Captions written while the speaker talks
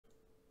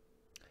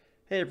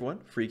Hey everyone,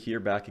 Phreak here,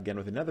 back again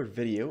with another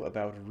video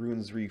about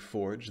Runes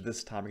Reforged.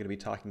 This time we're going to be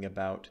talking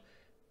about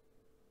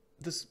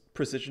this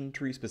precision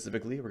tree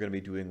specifically. We're going to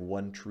be doing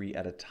one tree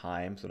at a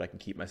time so that I can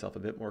keep myself a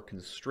bit more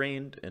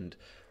constrained and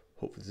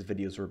hopefully these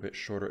videos are a bit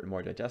shorter and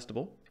more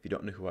digestible. If you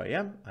don't know who I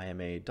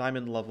am a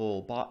diamond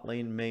level bot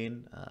lane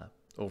main,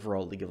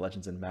 overall League of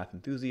Legends and math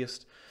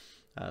enthusiast.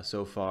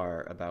 So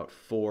far, about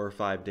 4 or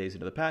 5 days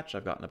into the patch,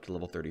 I've gotten up to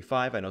level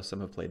 35. I know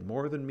some have played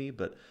more than me,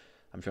 but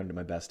I'm trying to do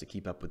my best to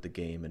keep up with the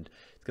game, and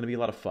it's going to be a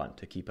lot of fun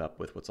to keep up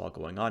with what's all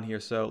going on here.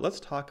 So let's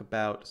talk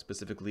about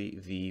specifically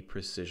the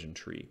precision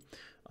tree.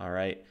 All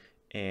right,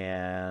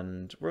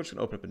 and we're just going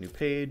to open up a new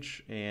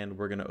page, and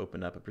we're going to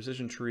open up a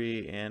precision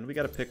tree, and we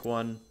got to pick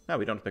one. No,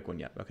 we don't have to pick one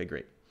yet. Okay,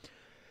 great.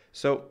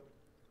 So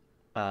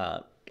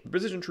the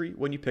precision tree,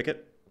 when you pick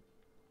it,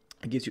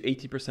 it gives you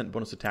 18%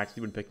 bonus attack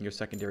speed when picking your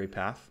secondary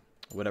path.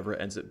 Whatever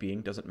it ends up being,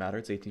 doesn't matter.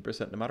 It's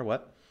 18% no matter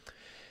what.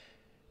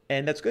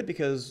 And that's good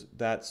because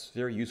that's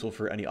very useful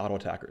for any auto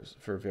attackers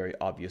for very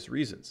obvious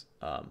reasons.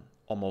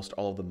 Almost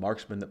all of the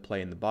marksmen that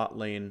play in the bot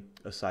lane,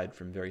 aside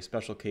from very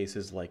special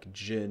cases like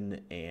Jhin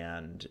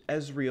and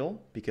Ezreal,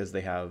 because they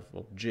have,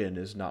 well, Jhin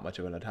is not much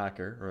of an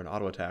attacker or an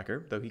auto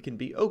attacker, though he can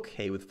be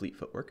okay with fleet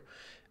footwork.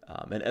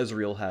 And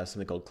Ezreal has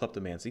something called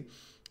kleptomancy.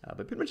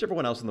 But pretty much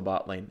everyone else in the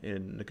bot lane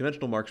in the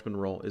conventional marksman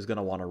role is going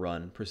to want to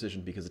run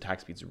precision because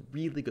attack speed's a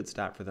really good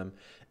stat for them.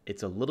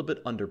 It's a little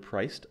bit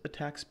underpriced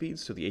attack speed,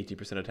 so the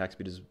 18% attack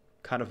speed is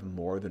kind of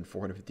more than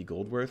 450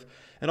 gold worth,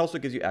 and also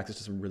gives you access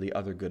to some really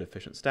other good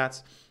efficient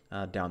stats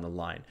down the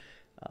line.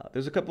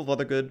 There's a couple of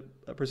other good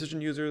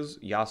precision users.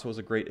 Yasuo is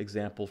a great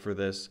example for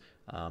this,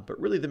 but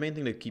really the main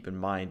thing to keep in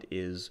mind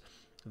is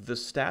the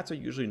stats are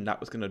usually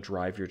not what's going to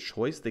drive your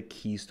choice. The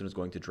keystone is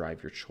going to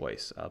drive your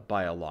choice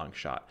by a long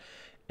shot.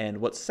 And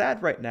what's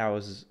sad right now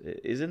is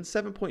in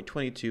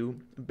 7.22,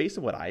 based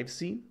on what I've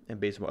seen and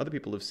based on what other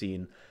people have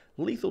seen,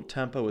 lethal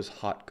tempo is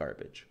hot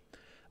garbage.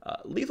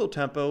 Lethal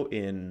tempo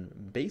in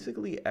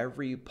basically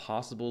every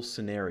possible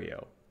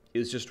scenario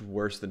is just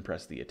worse than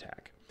press the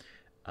attack.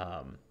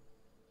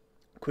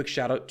 Quick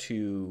shout out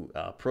to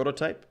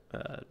Prototype,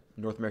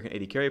 North American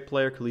AD carry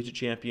player, collegiate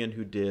champion,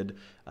 who did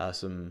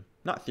some,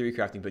 not theory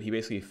crafting, but he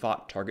basically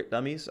fought target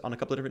dummies on a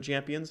couple of different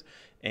champions,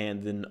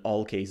 and in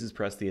all cases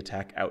pressed the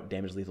attack, out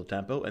damage lethal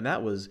tempo, and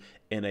that was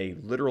in a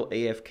literal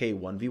AFK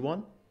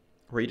 1v1,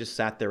 where he just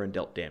sat there and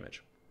dealt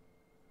damage.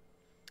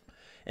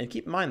 And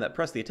keep in mind that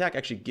press the attack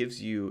actually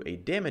gives you a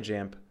damage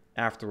amp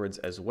afterwards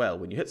as well.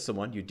 When you hit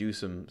someone, you do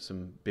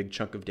some big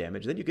chunk of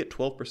damage, then you get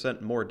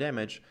 12% more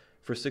damage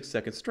for 6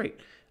 seconds straight,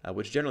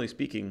 which generally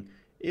speaking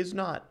is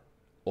not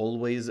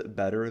always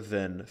better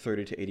than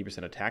 30 to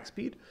 80% attack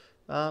speed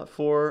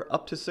for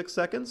up to 6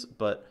 seconds,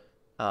 but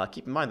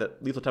keep in mind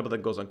that lethal tempo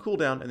then goes on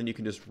cooldown, and then you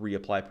can just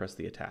reapply press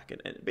the attack.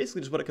 And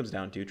basically just what it comes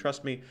down to,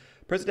 trust me,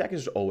 press attack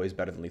is always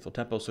better than lethal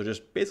tempo, so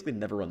just basically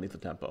never run lethal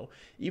tempo.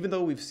 Even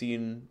though we've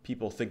seen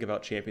people think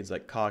about champions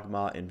like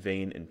Kog'Maw and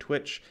Vayne and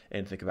Twitch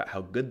and think about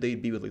how good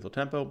they'd be with lethal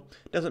tempo,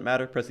 doesn't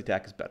matter, press the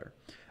attack is better.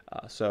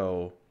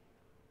 So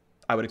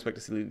I would expect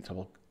to see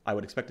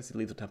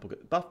lethal tempo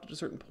get buffed at a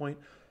certain point,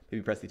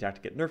 maybe press the attack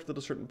to get nerfed at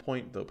a certain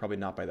point, though probably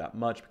not by that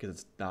much because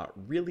it's not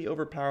really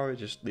overpowered,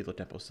 just lethal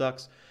tempo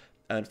sucks.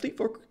 And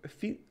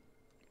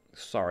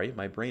sorry,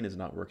 my brain is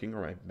not working,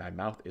 or my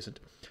mouth isn't.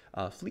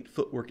 Fleet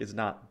footwork is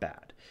not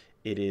bad.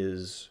 It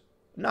is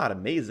not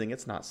amazing,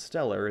 it's not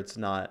stellar, it's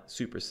not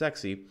super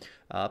sexy,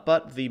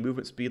 but the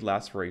movement speed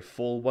lasts for a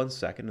full 1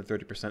 second, and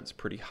 30% is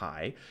pretty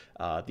high.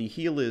 The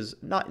heal is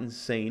not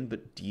insane,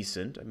 but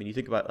decent. I mean, you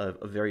think about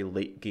a very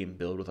late game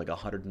build with like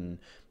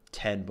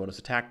 110 bonus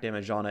attack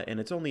damage on it, and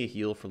it's only a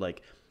heal for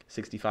like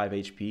 65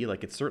 HP.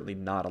 Like, it's certainly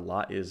not a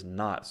lot. It is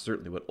not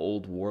certainly what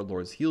old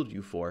warlords healed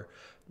you for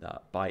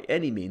by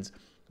any means,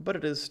 but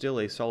it is still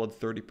a solid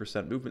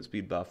 30% movement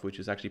speed buff, which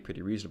is actually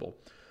pretty reasonable.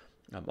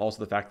 Also,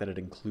 the fact that it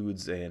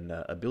includes an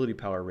ability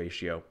power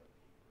ratio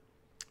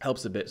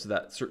helps a bit, so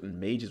that certain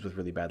mages with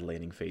really bad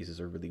laning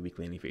phases or really weak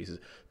laning phases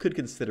could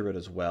consider it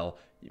as well.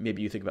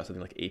 Maybe you think about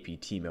something like AP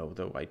Teemo,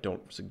 though I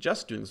don't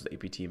suggest doing this with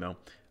AP Teemo.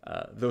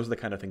 Those are the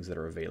kind of things that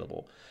are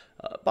available.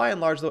 By and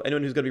large, though,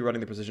 anyone who's going to be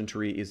running the precision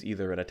tree is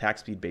either an attack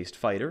speed-based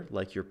fighter,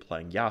 like you're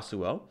playing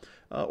Yasuo,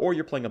 or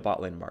you're playing a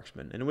bot lane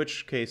marksman, in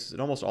which case, in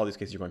almost all these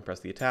cases, you're going to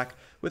press the attack,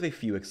 with a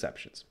few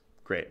exceptions.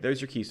 Great,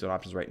 there's your keystone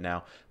options right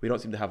now. We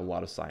don't seem to have a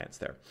lot of science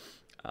there.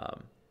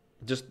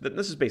 This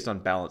is based on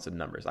balance and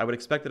numbers. I would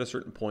expect at a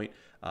certain point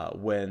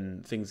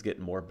when things get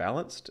more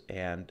balanced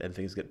and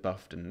things get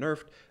buffed and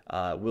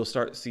nerfed, we'll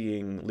start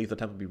seeing lethal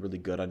tempo be really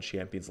good on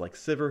champions like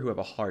Sivir, who have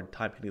a hard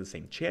time hitting the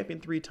same champion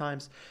 3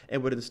 times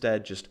and would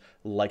instead just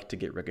like to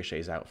get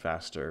ricochets out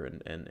faster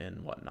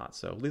and whatnot.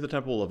 So lethal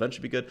tempo will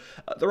eventually be good.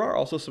 There are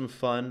also some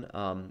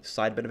fun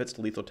side benefits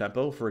to lethal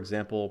tempo. For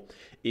example,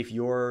 if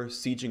you're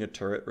sieging a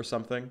turret or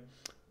something,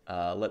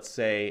 let's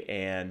say,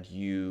 and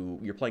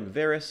you're playing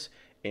Varus,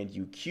 and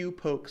you Q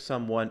poke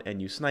someone and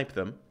you snipe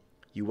them,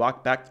 you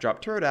walk back to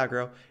drop turret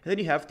aggro, and then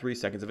you have 3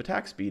 seconds of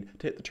attack speed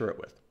to hit the turret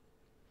with,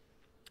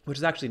 which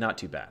is actually not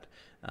too bad.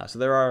 So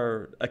there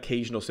are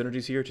occasional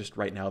synergies here. Just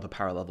right now, the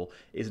power level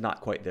is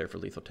not quite there for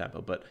lethal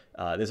tempo, but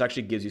this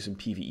actually gives you some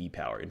PvE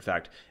power. In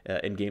fact,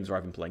 in games where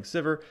I've been playing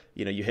Sivir,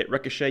 you hit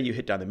Ricochet, you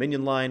hit down the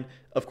minion line.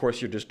 Of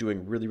course, you're just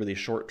doing really, really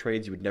short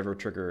trades. You would never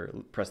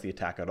press the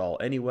attack at all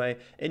anyway,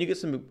 and you get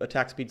some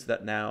attack speeds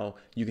that now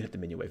you can hit the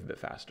minion wave a bit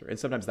faster. And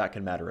sometimes that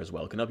can matter as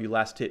well. It can help you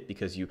last hit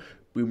because you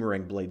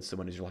boomerang blade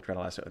someone as you're trying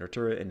to last hit under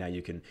turret, and now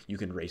you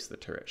can race the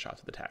turret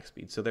shots with attack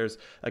speed. So there's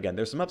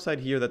some upside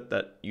here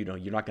that you're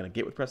not going to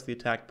get with press the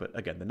attack, but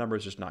again, the number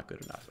is just not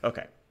good enough.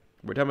 Okay,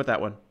 we're done with that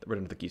one. We're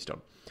done with the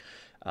Keystone.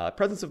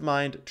 Presence of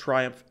Mind,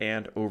 Triumph,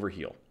 and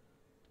Overheal.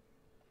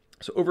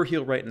 So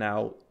Overheal right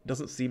now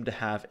doesn't seem to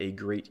have a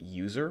great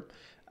user.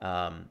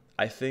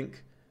 I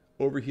think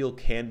Overheal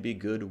can be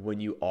good when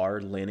you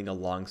are landing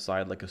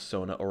alongside like a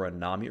Sona or a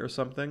Nami or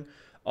something.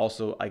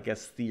 Also, I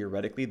guess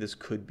theoretically this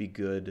could be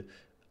good.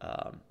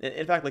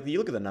 In fact, like you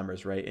look at the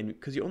numbers, right? And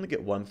because you only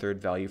get 1/3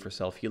 value for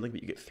self-healing,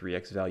 but you get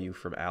 3x value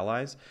from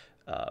allies.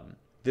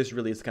 This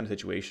really is the kind of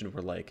situation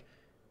where like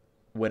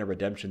when a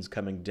redemption's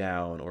coming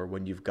down, or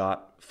when you've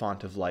got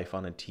Font of Life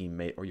on a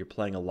teammate, or you're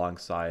playing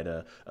alongside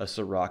a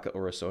Soraka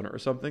or a Sona or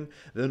something,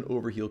 then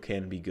Overheal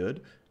can be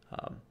good.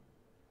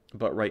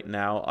 But right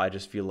now, I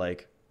just feel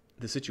like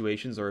the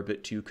situations are a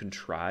bit too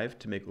contrived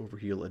to make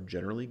Overheal a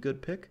generally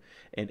good pick.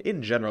 And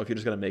in general, if you're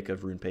just going to make a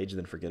rune page,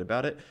 then forget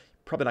about it.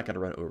 Probably not going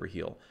to run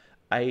Overheal.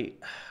 I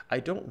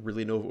don't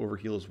really know if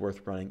Overheal is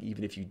worth running,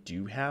 even if you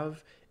do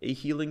have a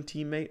healing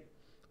teammate.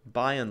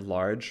 By and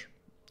large,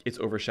 it's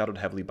overshadowed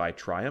heavily by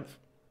Triumph.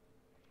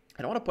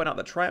 And I want to point out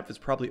that Triumph is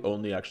probably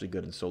only actually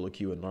good in solo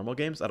queue and normal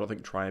games. I don't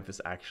think Triumph is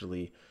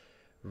actually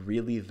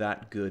really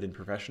that good in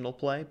professional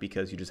play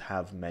because you just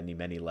have many,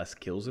 many less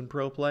kills in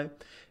pro play.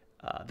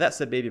 That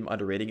said, maybe I'm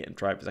underrating it, and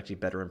Triumph is actually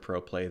better in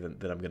pro play than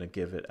I'm going to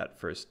give it at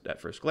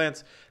first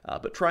glance.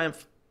 But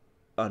Triumph,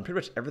 on pretty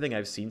much everything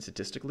I've seen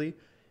statistically,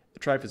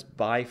 Triumph is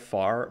by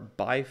far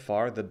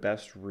the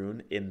best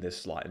rune in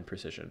this slot in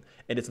precision,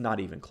 and it's not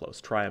even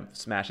close. Triumph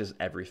smashes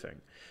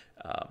everything.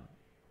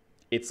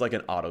 It's like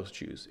an auto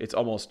choose. It's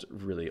almost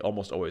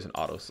always an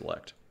auto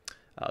select.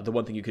 The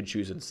one thing you could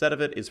choose instead of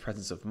it is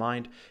Presence of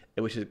Mind,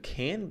 which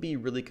can be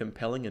really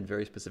compelling in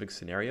very specific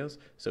scenarios.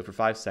 So for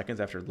 5 seconds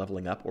after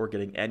leveling up or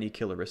getting any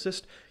kill or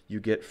assist, you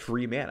get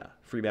free mana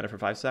for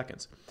 5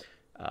 seconds.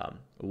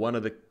 One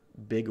of the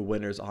big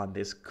winners on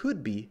this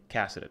could be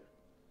Kassadin.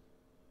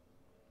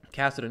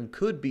 Kassadin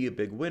could be a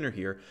big winner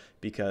here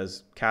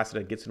because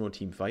Kassadin gets into a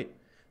team fight,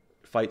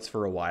 fights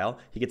for a while,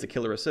 he gets a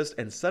killer assist,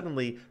 and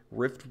suddenly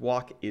Rift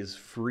Walk is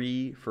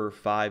free for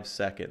 5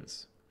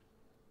 seconds.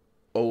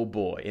 Oh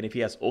boy. And if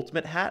he has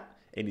Ultimate Hat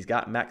and he's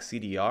got max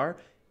CDR,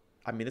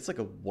 I mean, it's like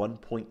a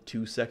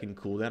 1.2 second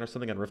cooldown or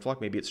something on Rift Walk.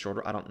 Maybe it's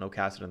shorter. I don't know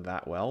Kassadin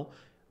that well.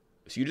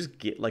 So you just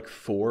get like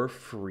 4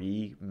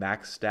 free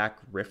max stack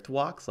Rift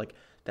Walks. Like,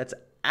 that's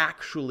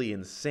actually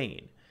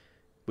insane.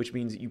 Which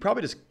means you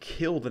probably just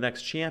kill the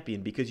next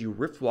champion because you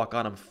Rift Walk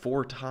on him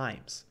 4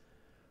 times.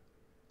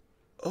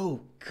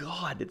 Oh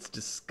god, it's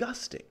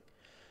disgusting.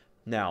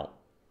 Now,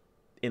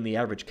 in the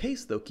average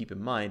case, though, keep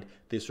in mind,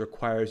 this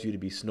requires you to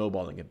be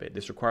snowballing a bit.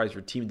 This requires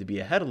your team to be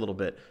ahead a little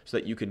bit so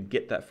that you can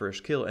get that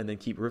first kill and then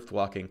keep Rift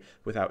Walking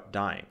without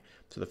dying.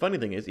 So the funny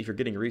thing is, if you're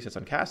getting resets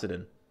on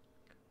Kassadin,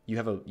 you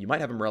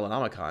might have a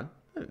Morellonomicon,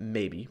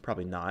 maybe,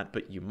 probably not,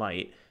 but you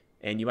might,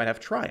 and you might have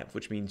Triumph,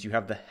 which means you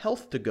have the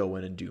health to go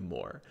in and do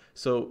more.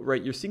 So,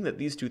 right, you're seeing that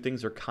these two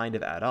things are kind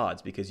of at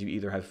odds because you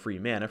either have free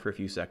mana for a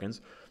few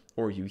seconds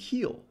or you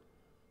heal.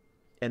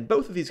 And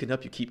both of these can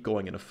help you keep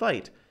going in a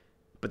fight,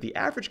 but the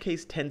average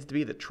case tends to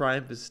be that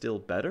Triumph is still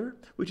better,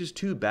 which is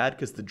too bad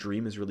because the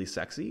Dream is really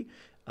sexy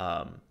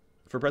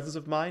for Presence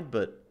of Mind,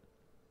 but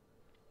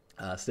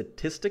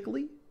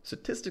statistically,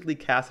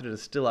 Kassadin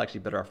is still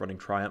actually better off running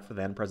Triumph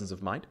than Presence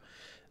of Mind.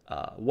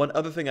 One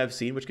other thing I've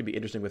seen, which can be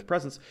interesting with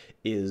Presence,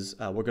 is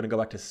we're going to go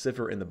back to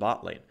Sivir in the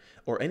bot lane,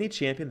 or any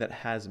champion that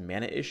has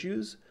mana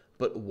issues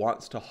but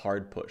wants to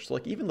hard push. So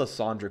like even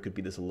Lissandra could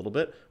be this a little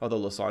bit,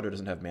 although Lissandra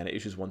doesn't have mana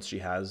issues once she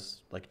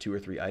has like 2 or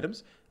 3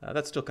 items.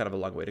 That's still kind of a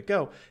long way to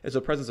go. And so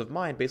Presence of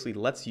Mind basically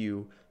lets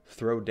you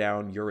throw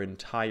down your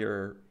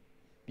entire,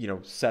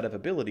 set of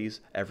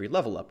abilities every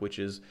level up, which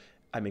is,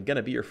 going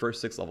to be your first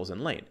 6 levels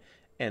in lane.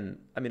 And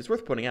it's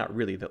worth pointing out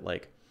really that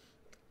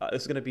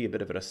this is going to be a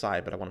bit of an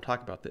aside, but I want to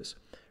talk about this.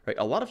 Right,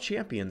 a lot of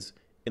champions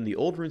in the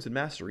old runes and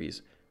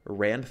masteries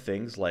ran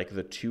things like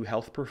the 2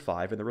 health per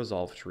 5 in the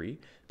resolve tree.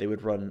 They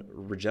would run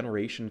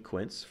regeneration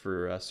quints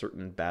for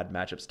certain bad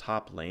matchups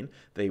top lane.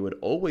 They would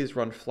always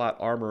run flat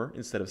armor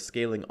instead of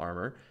scaling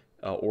armor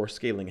or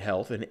scaling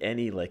health in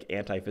any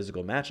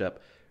anti-physical matchup.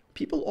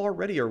 People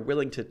already are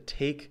willing to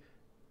take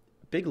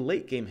big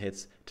late game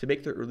hits to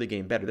make their early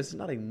game better. This is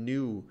not a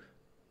new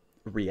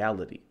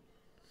reality.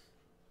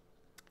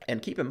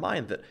 And keep in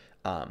mind that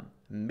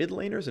mid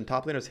laners and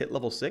top laners hit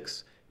level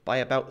 6 by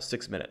about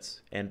 6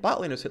 minutes, and bot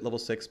laners hit level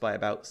 6 by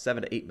about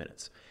 7 to 8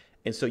 minutes.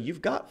 And so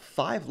you've got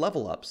 5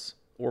 level ups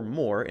or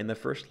more in the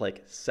first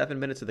 7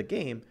 minutes of the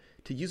game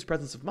to use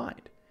Presence of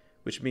Mind,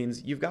 which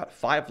means you've got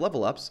 5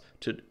 level ups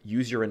to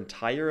use your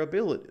entire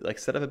ability, like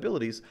set of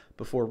abilities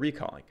before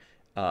recalling,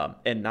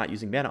 and not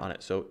using mana on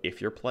it. So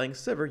if you're playing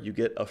Sivir, you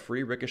get a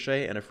free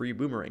Ricochet and a free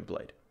Boomerang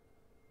Blade,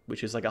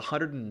 which is like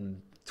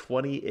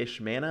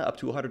 120-ish mana up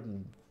to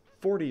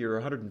 140 or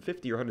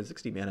 150 or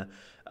 160 mana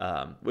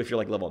if you're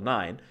like level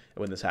 9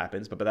 when this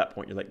happens. But by that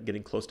point, you're like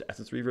getting close to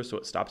Essence Reaver, so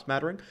it stops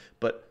mattering.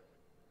 But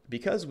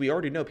because we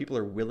already know people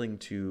are willing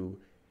to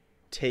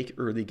take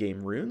early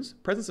game runes,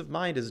 Presence of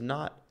Mind is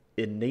not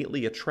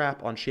innately a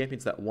trap on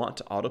champions that want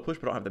to auto push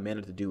but don't have the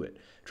mana to do it.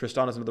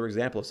 Tristana is another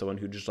example of someone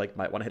who just like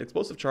might want to hit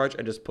Explosive Charge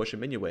and just push a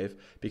minion wave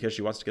because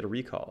she wants to get a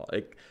recall.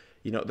 Like,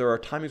 you know, there are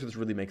timings where this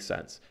really makes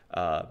sense.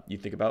 You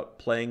think about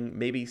playing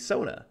maybe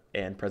Sona,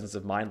 and Presence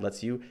of Mind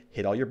lets you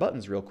hit all your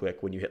buttons real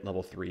quick when you hit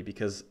level 3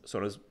 because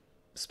Sona's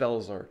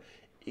spells are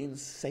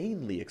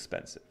insanely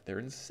expensive. They're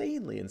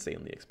insanely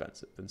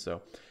expensive. And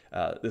so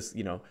this,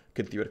 you know,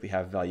 could theoretically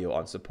have value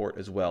on support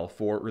as well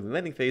for early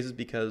landing phases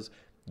because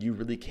you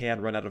really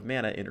can run out of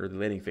mana in early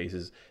landing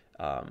phases.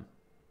 And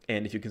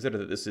if you consider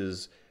that this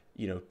is,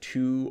 you know,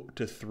 2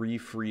 to 3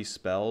 free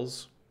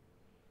spells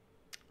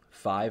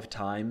 5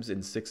 times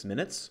in 6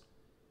 minutes,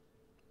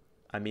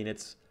 I mean,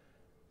 it's,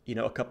 you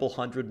know, a couple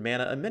hundred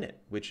mana a minute,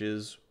 which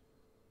is,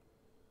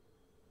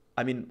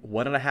 I mean,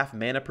 1.5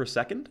 mana per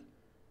second,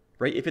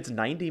 right? If it's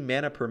 90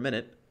 mana per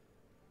minute,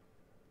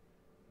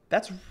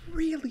 that's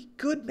really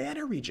good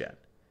mana regen,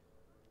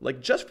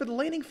 like just for the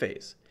laning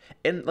phase.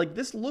 And like,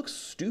 this looks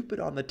stupid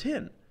on the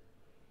tin,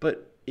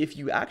 but if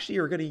you actually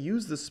are going to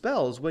use the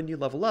spells when you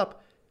level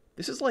up,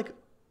 this is like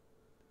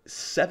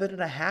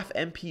 7.5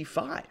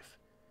 MP5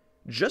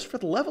 just for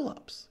the level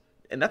ups.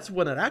 And that's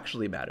when it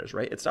actually matters,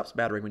 right? It stops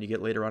mattering when you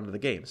get later on in the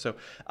game. So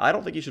I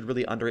don't think you should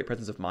really underrate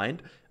Presence of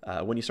Mind.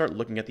 When you start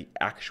looking at the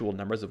actual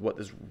numbers of what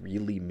this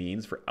really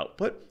means for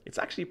output, it's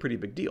actually a pretty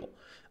big deal.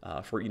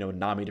 For, you know,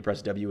 Nami to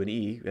press W and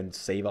E and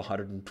save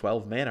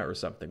 112 mana or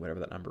something, whatever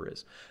that number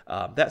is.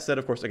 That said,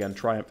 of course, again,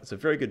 Triumph, it's a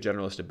very good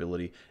generalist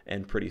ability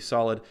and pretty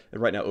solid.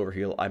 And right now,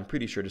 Overheal, I'm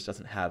pretty sure just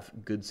doesn't have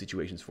good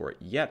situations for it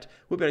yet.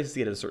 We'll be able to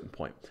see it at a certain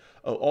point.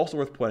 Oh, also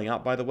worth pointing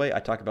out, by the way,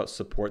 I talk about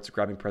supports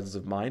grabbing Presence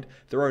of Mind.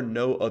 There are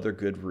no other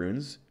good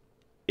runes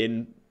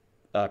in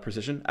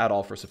Precision at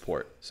all for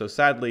support. So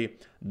sadly,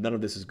 none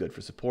of this is good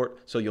for support.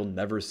 So you'll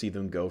never see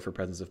them go for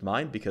Presence of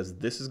Mind because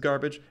this is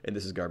garbage and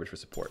this is garbage for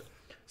support.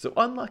 So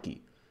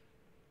unlucky.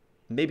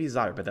 Maybe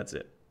Zyre, but that's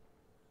it.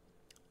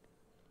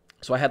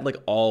 So I had like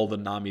all the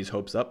Nami's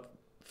hopes up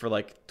for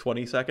like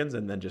 20 seconds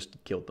and then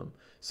just killed them.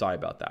 Sorry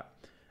about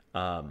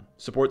that.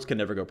 Supports can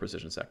never go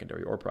Precision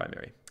secondary or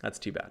primary. That's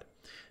too bad.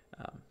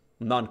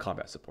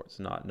 Non-combat supports,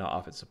 not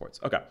offense supports.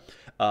 Okay,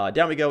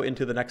 down we go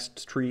into the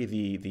next tree.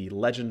 The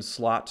Legend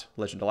slot.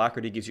 Legend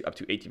Alacrity gives you up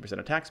to 18%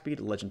 attack speed.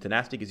 Legend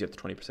Tenacity gives you up to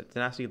 20%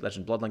 tenacity.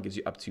 Legend Bloodline gives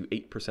you up to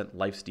 8%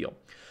 lifesteal.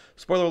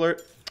 Spoiler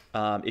alert,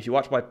 if you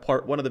watch my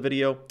part 1 of the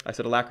video, I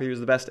said Alacrity was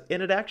the best,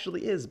 and it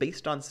actually is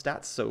based on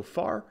stats so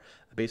far.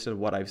 Based on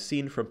what I've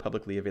seen from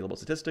publicly available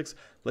statistics,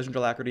 Legend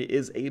Alacrity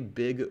is a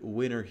big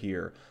winner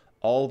here.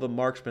 All the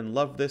marksmen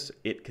love this.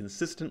 It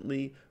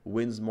consistently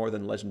wins more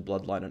than Legend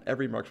Bloodline on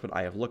every marksman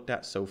I have looked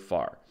at so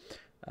far.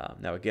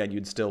 Now, again,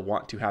 you'd still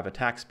want to have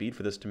attack speed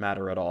for this to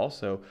matter at all,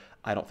 so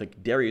I don't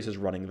think Darius is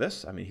running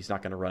this. I mean, he's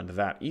not going to run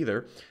that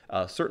either.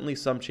 Certainly,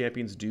 some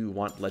champions do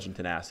want Legend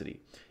Tenacity.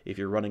 If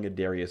you're running a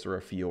Darius or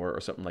a Fiora or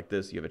something like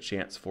this, you have a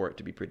chance for it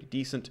to be pretty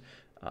decent.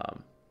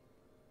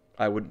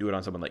 I wouldn't do it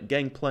on someone like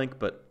Gangplank,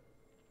 but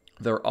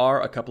there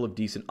are a couple of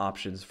decent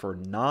options for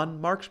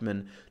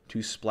non-marksmen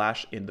to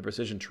splash in the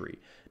precision tree.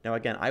 Now,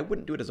 again, I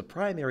wouldn't do it as a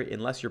primary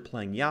unless you're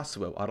playing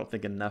Yasuo. I don't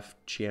think enough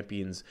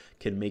champions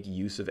can make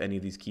use of any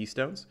of these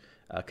keystones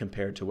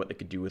compared to what they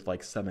could do with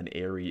like Summon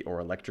Airy or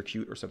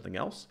Electrocute or something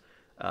else.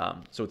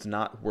 So it's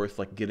not worth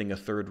like getting a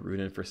 3rd rune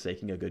and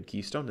forsaking a good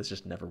keystone. It's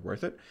just never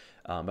worth it.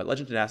 But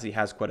Legend Tenacity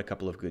has quite a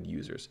couple of good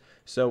users.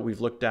 So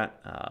we've looked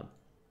at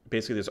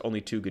basically, there's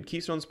only 2 good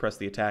keystones, press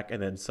the attack,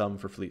 and then some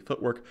for fleet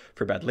footwork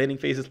for bad landing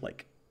phases,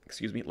 like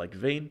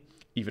Vayne.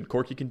 Even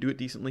Corki can do it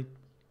decently.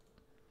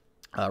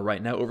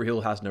 Right now,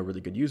 Overheal has no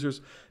really good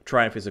users.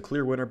 Triumph is a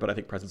clear winner, but I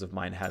think Presence of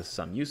Mind has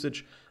some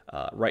usage.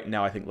 Right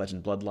now, I think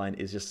Legend Bloodline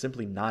is just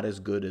simply not as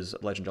good as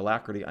Legend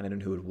Alacrity on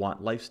anyone who would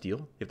want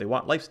lifesteal. If they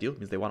want lifesteal, it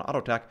means they want auto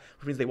attack,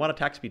 which means they want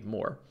attack speed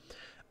more.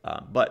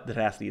 But the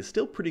tenacity is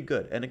still pretty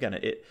good. And again,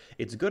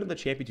 it's good on the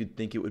champions you'd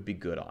think it would be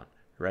good on.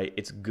 Right?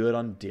 It's good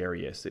on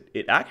Darius.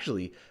 It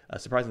actually,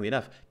 surprisingly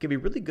enough, can be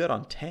really good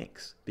on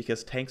tanks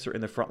because tanks are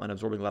in the front line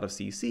absorbing a lot of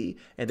CC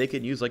and they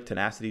can use like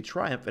Tenacity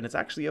Triumph and it's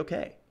actually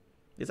okay.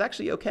 It's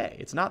actually okay.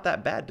 It's not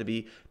that bad to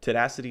be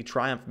Tenacity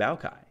Triumph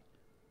Maokai.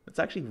 It's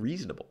actually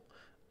reasonable.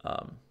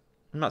 I'm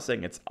not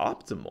saying it's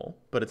optimal,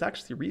 but it's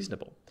actually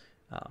reasonable.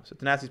 So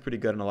Tenacity is pretty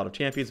good on a lot of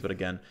champions, but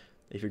again,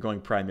 if you're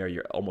going primary,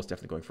 you're almost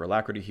definitely going for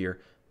Alacrity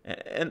here.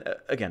 And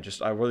again,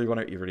 just I really want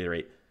to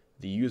reiterate,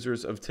 the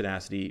users of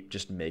Tenacity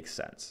just make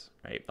sense,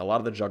 right? A lot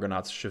of the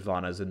Juggernauts,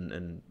 Shyvanas,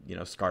 and you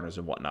know, Skarners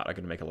and whatnot are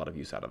going to make a lot of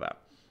use out of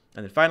that.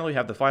 And then finally, we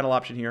have the final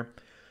option here,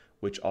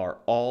 which are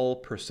all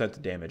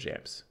 % damage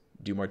amps.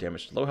 do more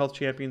damage to low health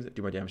champions,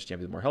 do more damage to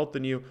champions with more health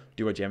than you,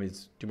 do more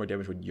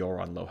damage when you're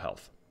on low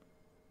health.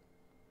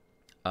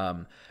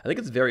 I think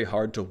it's very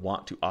hard to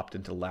want to opt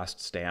into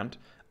Last Stand.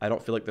 I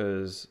don't feel like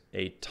there's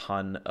a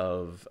ton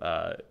of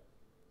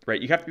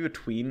right. You have to be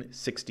between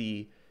 60.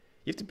 You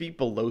have to be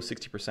below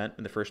 60%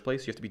 in the first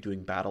place. You have to be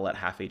doing battle at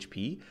half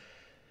HP.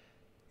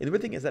 And the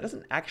weird thing is that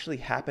doesn't actually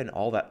happen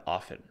all that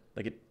often.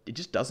 Like it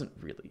just doesn't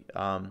really.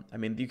 I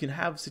mean, you can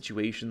have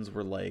situations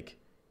where like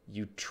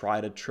you try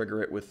to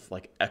trigger it with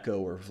like Echo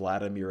or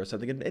Vladimir or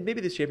something, and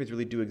maybe these champions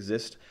really do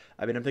exist.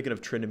 I mean, I'm thinking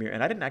of Tryndamere,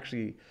 and I didn't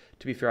actually,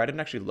 to be fair, I didn't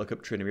actually look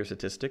up Tryndamere's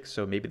statistics,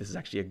 so maybe this is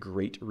actually a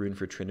great rune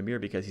for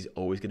Tryndamere because he's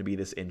always going to be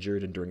this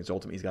injured, and during his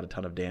ultimate he's got a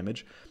ton of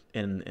damage,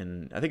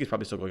 and I think he's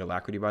probably still going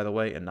Alacrity, by the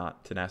way, and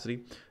not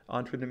Tenacity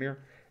on Tryndamere.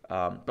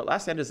 But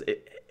Last Stand is,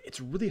 it's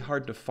really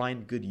hard to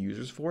find good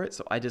users for it,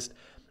 so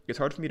it's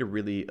hard for me to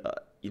really,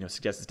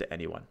 suggest this to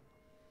anyone.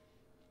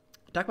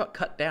 Talk about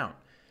Cut Down.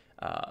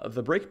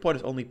 The breakpoint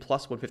is only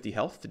plus 150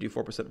 health to do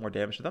 4% more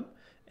damage to them,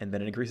 and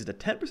then it increases to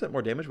 10%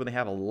 more damage when they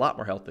have a lot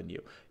more health than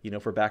you.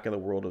 If we're back in the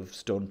world of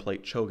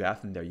Stoneplate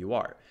Cho'Gath, and there you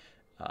are.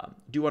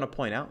 Do want to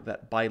point out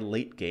that by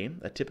late game,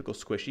 a typical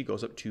squishy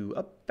goes up to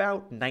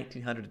about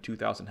 1900 to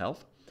 2000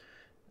 health.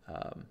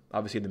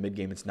 Obviously in the mid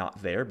game it's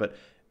not there, but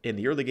in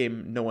the early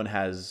game no one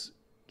has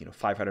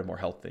 500 more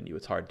health than you.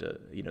 It's hard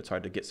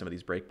to get some of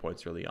these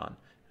breakpoints early on.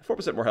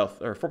 4% more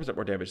health or 4%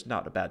 more damage is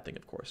not a bad thing,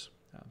 of course.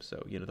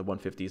 So the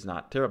 150 is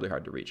not terribly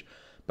hard to reach.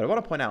 But I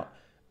want to point out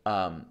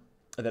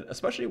that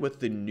especially with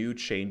the new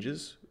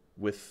changes,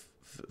 with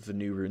the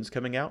new runes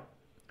coming out,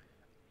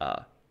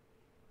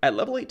 at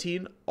level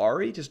 18,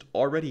 Ahri just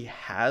already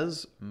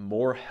has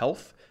more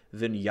health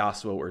than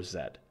Yasuo or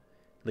Zed.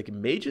 Like,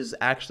 mages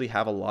actually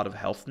have a lot of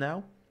health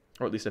now,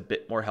 or at least a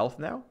bit more health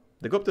now.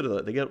 They go up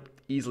to they get up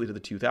easily to the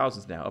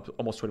 2000s now, up to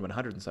almost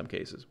 2100 in some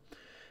cases,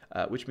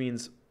 which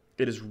means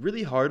it is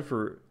really hard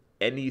for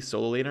any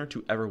solo laner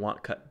to ever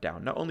want Cut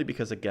Down. Not only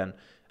because, again,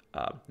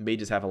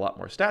 mages have a lot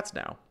more stats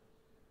now,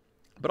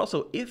 but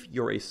also if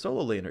you're a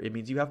solo laner, it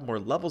means you have more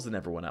levels than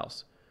everyone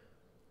else,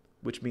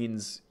 which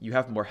means you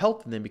have more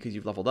health than them because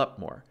you've leveled up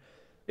more.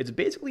 It's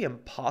basically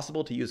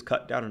impossible to use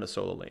Cut Down in a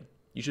solo lane.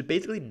 You should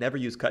basically never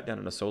use Cut Down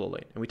in a solo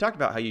lane. And we talked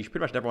about how you pretty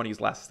much never want to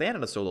use Last Stand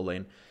in a solo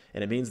lane,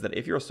 and it means that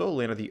if you're a solo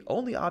laner, the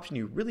only option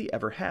you really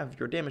ever have,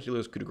 your damage dealer,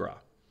 is coup de grace.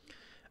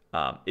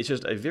 It's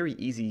just a very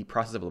easy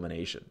process of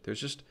elimination. There's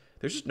just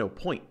no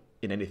point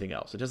in anything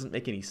else. It doesn't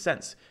make any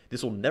sense.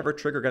 This will never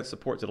trigger against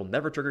supports. It'll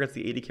never trigger against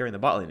the AD carry in the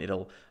bot lane.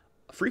 It'll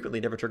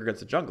frequently never trigger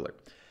against a jungler.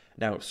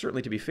 Now,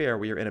 certainly to be fair,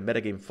 we are in a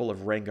metagame full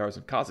of Rangars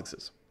and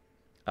Kha'Zixes.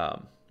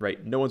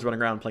 Right? No one's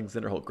running around playing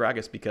Cinderholt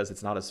Gragas because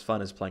it's not as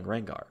fun as playing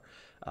Rangar.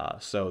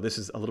 So this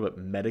is a little bit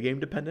metagame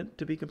dependent,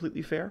 to be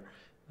completely fair.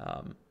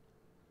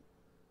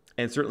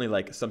 And certainly,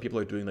 like, some people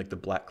are doing like the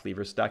Black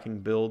Cleaver stacking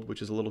build,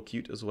 which is a little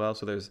cute as well.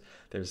 So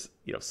there's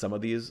some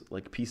of these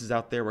like pieces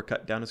out there where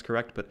Cut Down is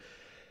correct, but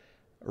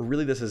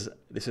really this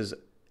is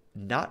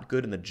not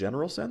good in the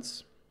general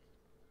sense,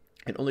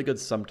 and only good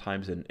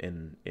sometimes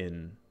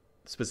in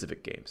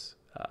specific games.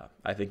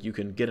 I think you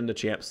can get into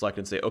champ select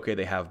and say, okay,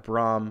 they have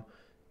Braum,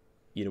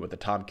 with the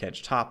Tahm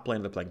Kench top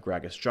lane, they're playing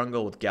Gragas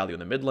jungle with Galio in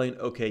the mid lane.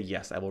 Okay,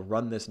 yes, I will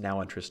run this now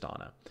on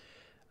Tristana.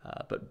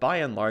 But by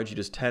and large, you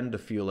just tend to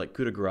feel like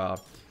coup de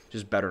grace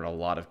just better in a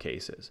lot of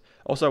cases.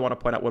 Also, I want to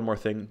point out one more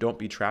thing. Don't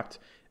be trapped.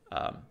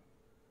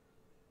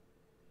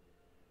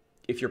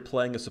 If you're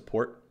playing a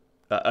support,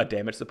 a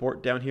damage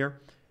support down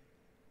here,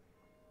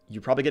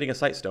 you're probably getting a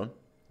Sightstone,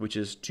 which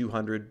is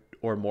 200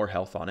 or more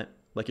health on it.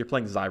 Like you're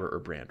playing Zyra or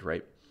Brand,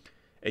 right?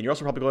 And you're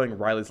also probably going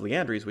Riley's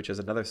Liandry's, which has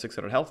another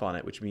 600 health on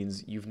it, which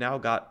means you've now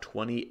got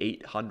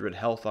 2,800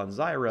 health on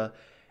Zyra,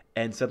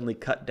 and suddenly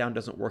Cut Down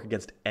doesn't work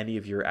against any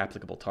of your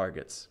applicable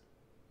targets.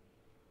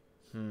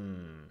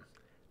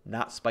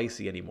 Not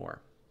spicy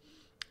anymore.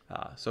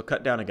 So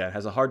Cut Down, again,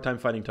 has a hard time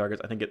finding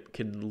targets. I think it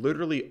can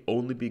literally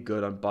only be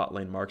good on bot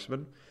lane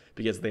marksmen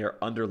because they are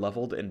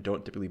under-leveled and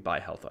don't typically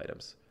buy health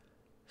items.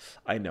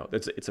 I know,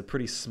 it's a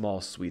pretty small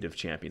suite of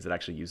champions that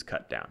actually use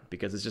Cut Down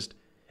because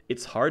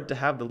it's hard to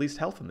have the least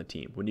health in the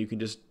team when you can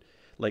just,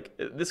 like,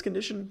 this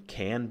condition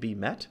can be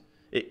met.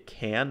 It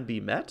can be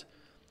met,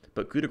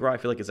 but coup de grace I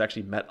feel like is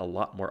actually met a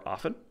lot more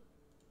often.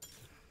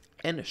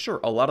 And sure,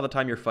 a lot of the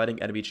time you're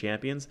fighting enemy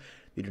champions,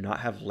 they do not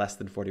have less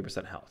than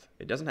 40% health.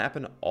 It doesn't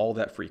happen all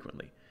that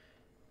frequently.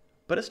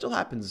 But it still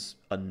happens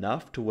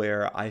enough to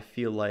where I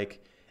feel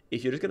like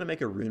if you're just going to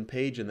make a rune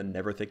page and then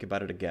never think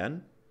about it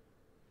again,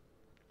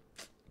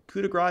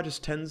 coup de grace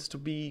just tends to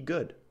be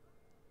good,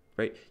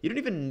 right? You don't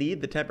even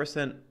need the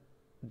 10%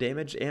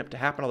 damage amp to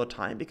happen all the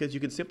time because you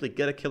can simply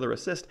get a killer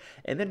assist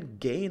and then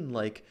gain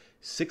like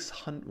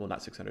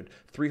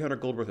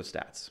 300 gold worth of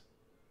stats.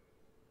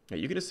 Now,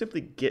 you can just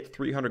simply get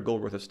 300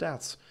 gold worth of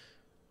stats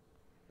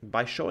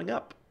by showing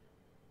up.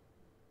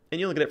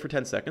 And you only get it for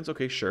 10 seconds,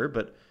 okay, sure,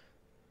 but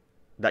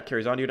that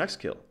carries on to your next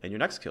kill, and your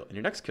next kill, and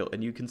your next kill,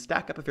 and you can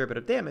stack up a fair bit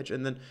of damage,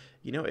 and then,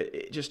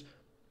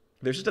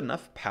 there's just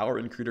enough power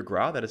in coup de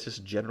grace that it's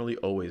just generally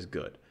always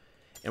good.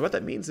 And what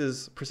that means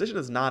is precision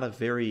is not a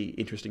very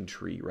interesting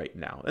tree right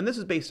now. And this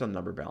is based on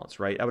number balance,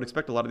 right? I would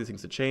expect a lot of these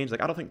things to change.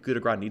 Like, I don't think Coup de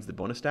Grace needs the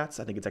bonus stats.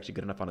 I think it's actually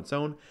good enough on its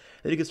own.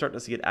 Then you can start to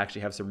see it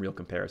actually have some real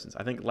comparisons.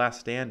 I think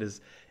Last Stand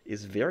is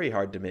very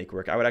hard to make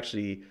work. I would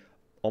actually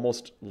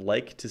almost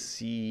like to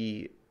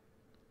see,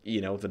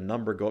 you know, the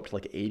number go up to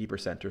like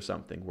 80% or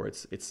something, where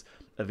it's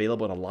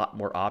available in a lot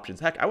more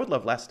options. Heck, I would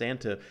love Last Stand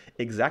to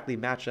exactly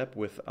match up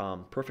with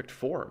Perfect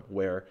Form,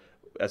 where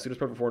as soon as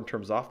Perfect Form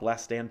turns off,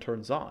 Last Stand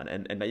turns on.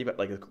 And now you've got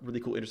like a really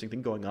cool, interesting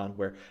thing going on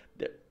where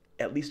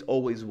at least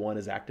always one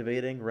is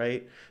activating,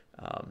 right?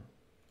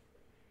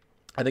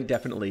 I think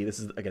definitely this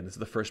is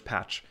the first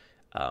patch.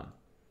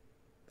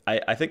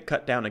 I think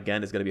Cut Down,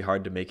 again, is going to be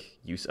hard to make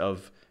use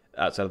of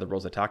outside of the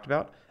roles I talked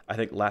about. I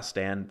think Last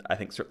Stand, I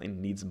think, certainly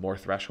needs more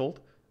Threshold,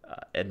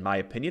 in my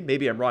opinion.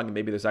 Maybe I'm wrong, and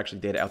maybe there's actually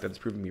data out there that's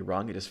proving me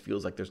wrong. It just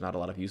feels like there's not a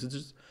lot of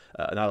users,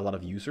 not a lot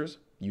of users.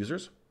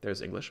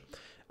 There's English.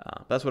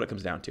 That's what it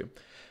comes down to.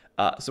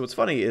 So what's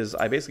funny is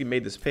I basically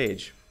made this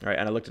page, right,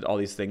 and I looked at all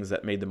these things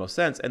that made the most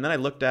sense, and then I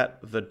looked at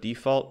the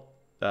default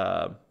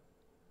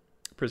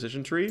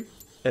precision tree,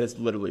 and it's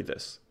literally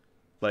this.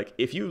 Like,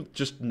 if you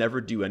just never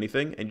do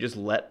anything and just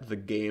let the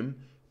game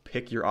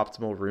pick your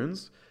optimal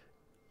runes,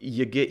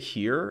 you get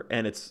here,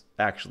 and it's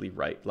actually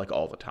right, like,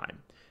 all the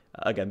time.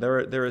 Again,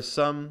 there is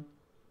some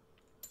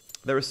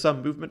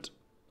movement.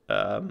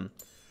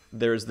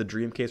 There's the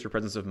Dream Case for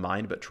Presence of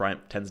Mind, but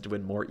Triumph tends to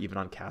win more even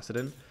on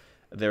Kassadin.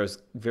 There's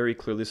very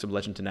clearly some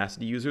Legend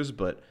Tenacity users,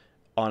 but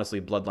honestly,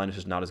 Bloodline is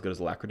just not as good as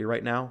Alacrity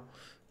right now,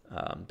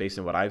 based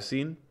on what I've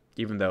seen.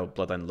 Even though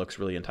Bloodline looks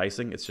really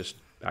enticing, it's just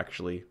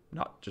actually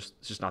it's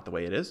just not the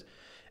way it is.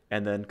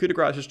 And then Coup de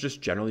Grace is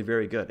just generally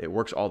very good. It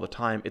works all the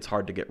time. It's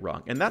hard to get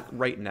wrong. And that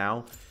right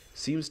now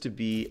seems to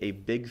be a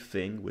big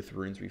thing with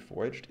Runes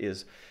Reforged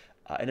is,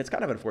 and it's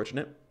kind of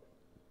unfortunate,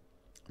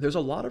 there's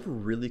a lot of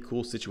really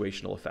cool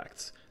situational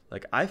effects.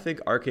 Like, I think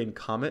Arcane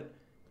Comet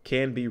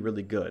can be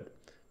really good.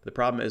 The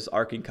problem is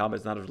Arcane Comet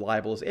is not as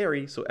reliable as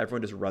Airy, so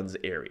everyone just runs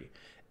Airy.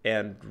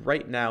 And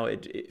right now,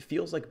 it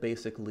feels like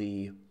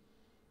basically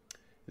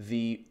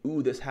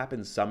this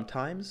happens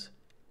sometimes,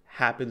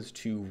 happens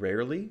too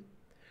rarely.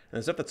 And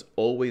the stuff that's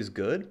always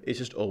good is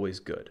just always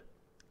good.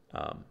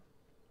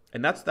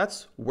 And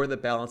that's where the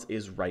balance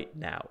is right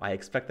now. I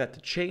expect that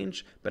to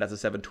change, but as a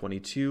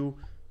 722,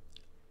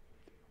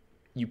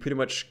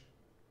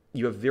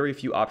 you have very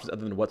few options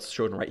other than what's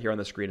shown right here on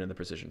the screen in the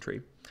precision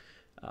tree.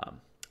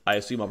 I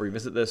assume I'll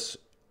revisit this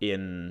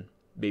in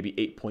maybe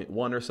 8.1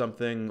 or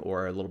something,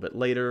 or a little bit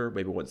later,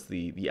 maybe once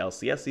the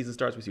LCS season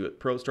starts, we see what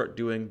pros start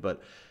doing.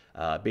 But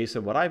based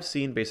on what I've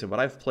seen, based on what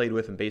I've played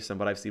with, and based on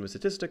what I've seen with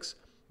statistics,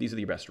 these are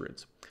the best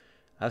runes.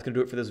 That's going to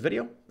do it for this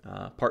video.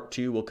 Part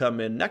 2 will come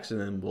in next,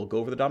 and then we'll go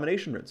over the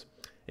domination runes.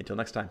 Until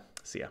next time,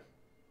 see ya.